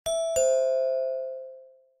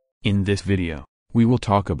In this video, we will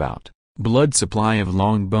talk about blood supply of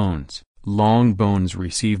long bones. Long bones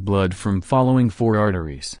receive blood from following four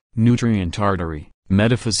arteries: nutrient artery,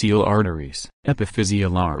 metaphyseal arteries,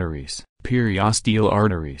 epiphyseal arteries, periosteal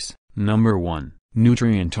arteries. Number 1.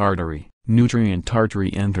 Nutrient artery. Nutrient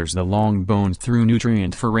artery enters the long bones through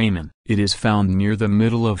nutrient foramen. It is found near the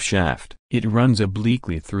middle of shaft. It runs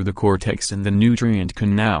obliquely through the cortex and the nutrient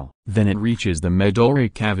canal. Then it reaches the medullary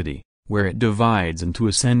cavity, where it divides into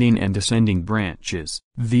ascending and descending branches.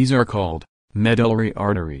 These are called medullary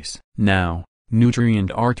arteries. Now,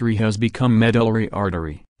 nutrient artery has become medullary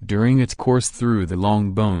artery. During its course through the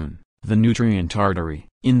long bone, the nutrient artery,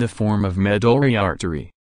 in the form of medullary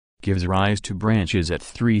artery, gives rise to branches at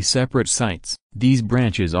three separate sites. These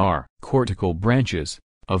branches are cortical branches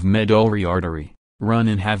of medullary artery, run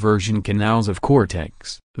in haversian canals of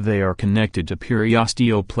cortex. They are connected to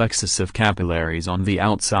periosteal plexus of capillaries on the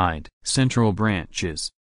outside. Central branches.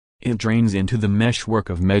 It drains into the meshwork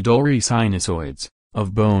of medullary sinusoids,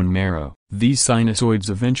 of bone marrow. These sinusoids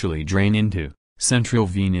eventually drain into central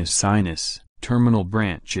venous sinus. Terminal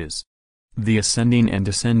branches. The ascending and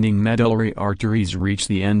descending medullary arteries reach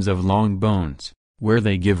the ends of long bones, where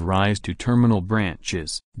they give rise to terminal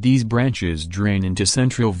branches. These branches drain into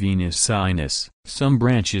central venous sinus. Some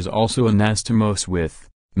branches also anastomose with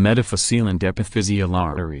metaphyseal and epiphyseal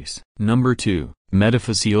arteries. Number 2.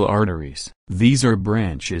 Metaphyseal arteries. These are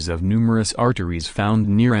branches of numerous arteries found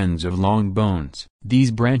near ends of long bones.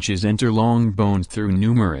 These branches enter long bones through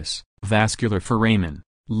numerous vascular foramen,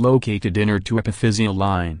 located inner to epiphyseal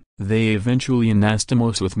line. They eventually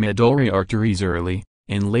anastomose with medullary arteries early,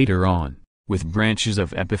 and later on, with branches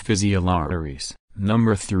of epiphyseal arteries.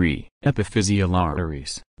 Number 3. Epiphyseal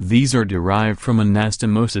arteries. These are derived from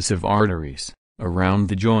anastomosis of arteries around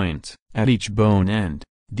the joints. At each bone end,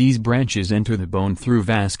 these branches enter the bone through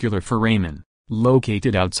vascular foramen,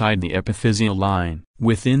 located outside the epiphyseal line.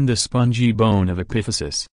 Within the spongy bone of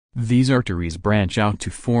epiphysis, these arteries branch out to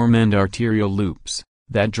form end arterial loops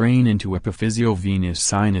that drain into epiphyseal venous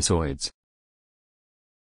sinusoids.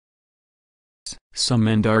 Some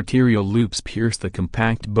end arterial loops pierce the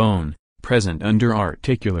compact bone, present under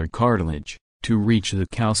articular cartilage, to reach the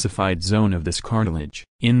calcified zone of this cartilage.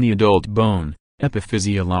 In the adult bone,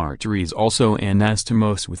 epiphyseal arteries also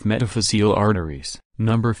anastomose with metaphyseal arteries.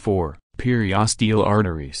 Number 4. Periosteal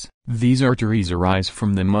arteries. These arteries arise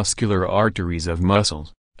from the muscular arteries of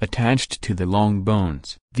muscles, attached to the long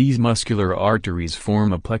bones. These muscular arteries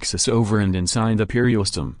form a plexus over and inside the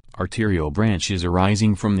periostum. Arterial branches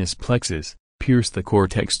arising from this plexus pierce the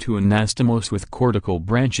cortex to anastomose with cortical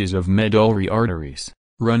branches of medullary arteries,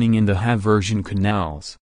 running in the haversian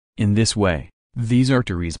canals. In this way, these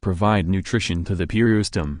arteries provide nutrition to the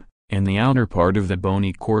periostum, and the outer part of the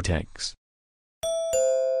bony cortex.